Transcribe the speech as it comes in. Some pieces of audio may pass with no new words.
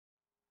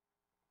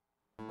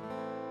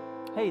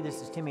Hey,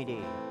 this is Timmy D.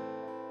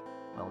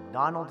 Well,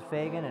 Donald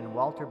Fagen and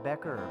Walter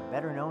Becker are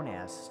better known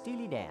as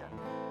Steely Dan.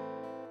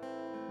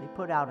 They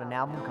put out an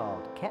album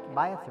called Can't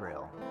Buy a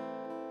Thrill.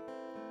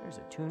 There's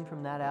a tune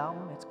from that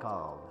album. It's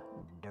called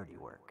Dirty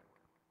Work.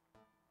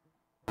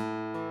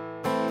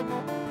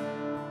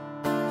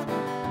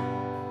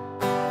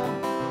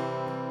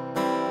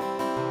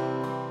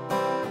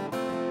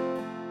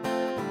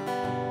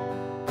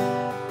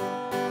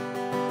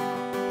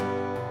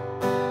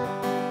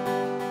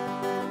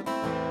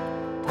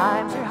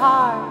 Times are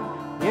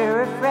hard,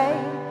 you're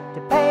afraid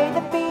to pay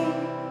the fee,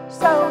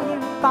 so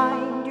you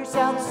find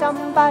yourself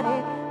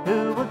somebody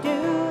who will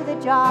do the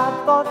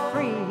job for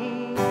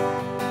free.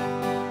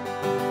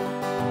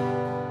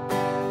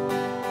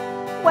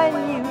 When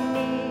you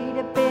need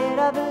a bit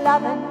of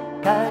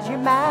lovin', 'cause your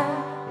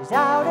man is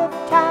out of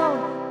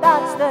town,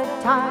 that's the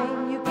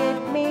time you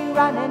get me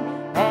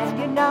running, and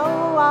you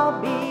know I'll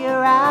be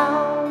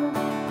around.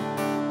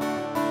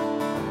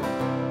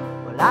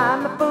 Well,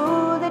 I'm a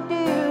fool that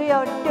do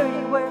your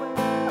dirty work,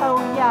 oh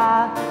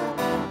yeah.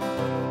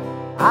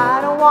 I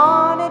don't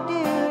wanna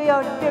do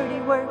your dirty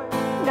work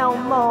no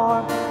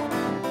more.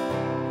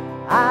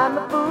 I'm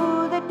a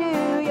fool that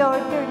do your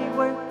dirty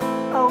work,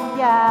 oh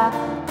yeah.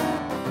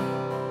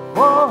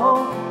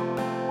 Whoa,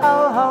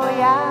 oh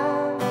yeah.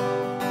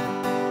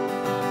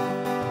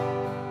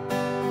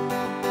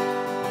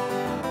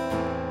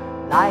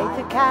 Light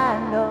the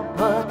candle,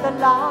 put the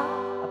lock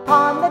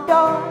upon the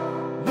door.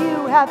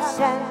 You have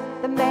sent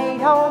the maid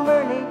home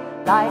early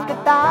like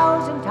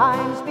 1,000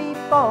 times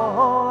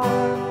before.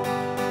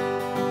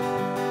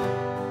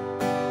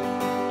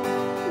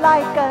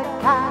 Like a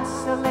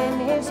castle in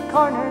his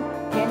corner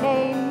in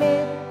a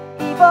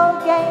medieval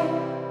game,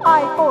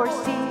 I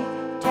foresee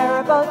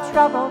terrible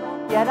trouble,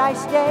 yet I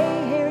stay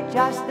here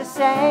just the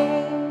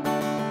same.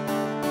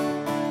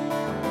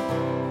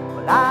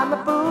 Well, I'm a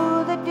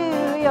fool that do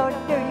your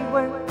dirty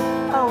work,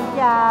 oh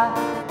yeah.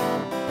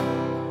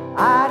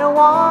 I don't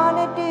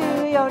wanna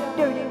do your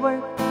dirty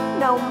work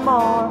no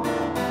more.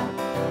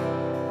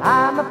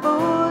 I'm a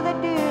fool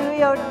that do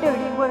your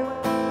dirty work,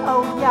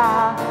 oh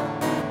yeah.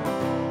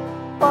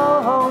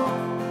 Oh,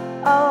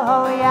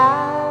 oh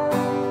yeah.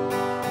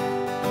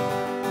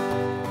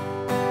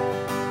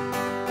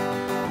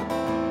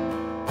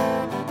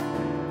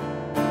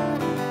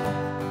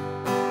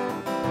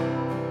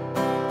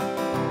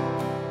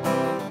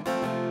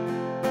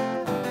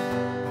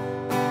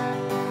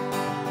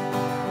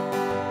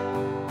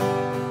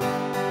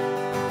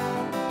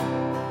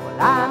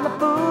 I'm a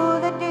fool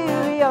that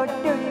do your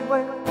dirty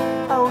work,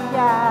 oh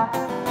yeah.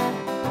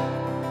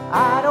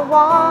 I don't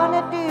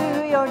wanna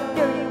do your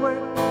dirty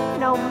work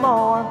no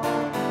more.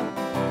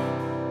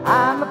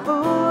 I'm a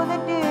fool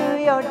that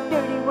do your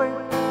dirty work,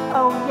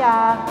 oh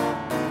yeah.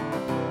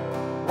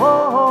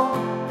 Whoa,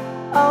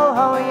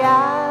 oh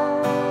yeah.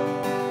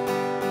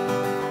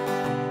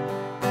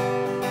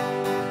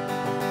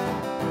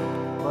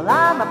 Well,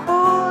 I'm a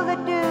fool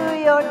that do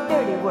your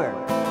dirty work.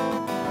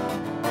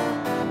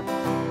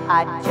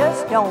 I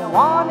just don't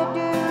want to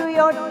do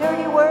your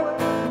dirty work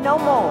no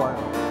more.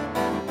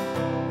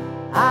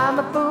 I'm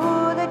a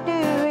fool that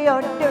do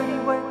your dirty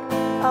work,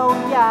 oh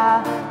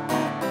yeah.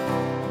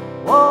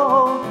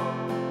 Whoa,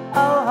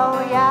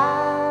 oh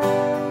yeah.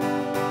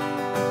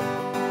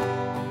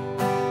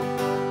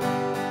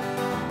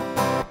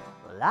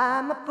 Well,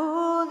 I'm a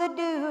fool that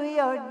do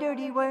your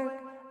dirty work,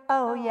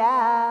 oh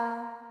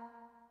yeah.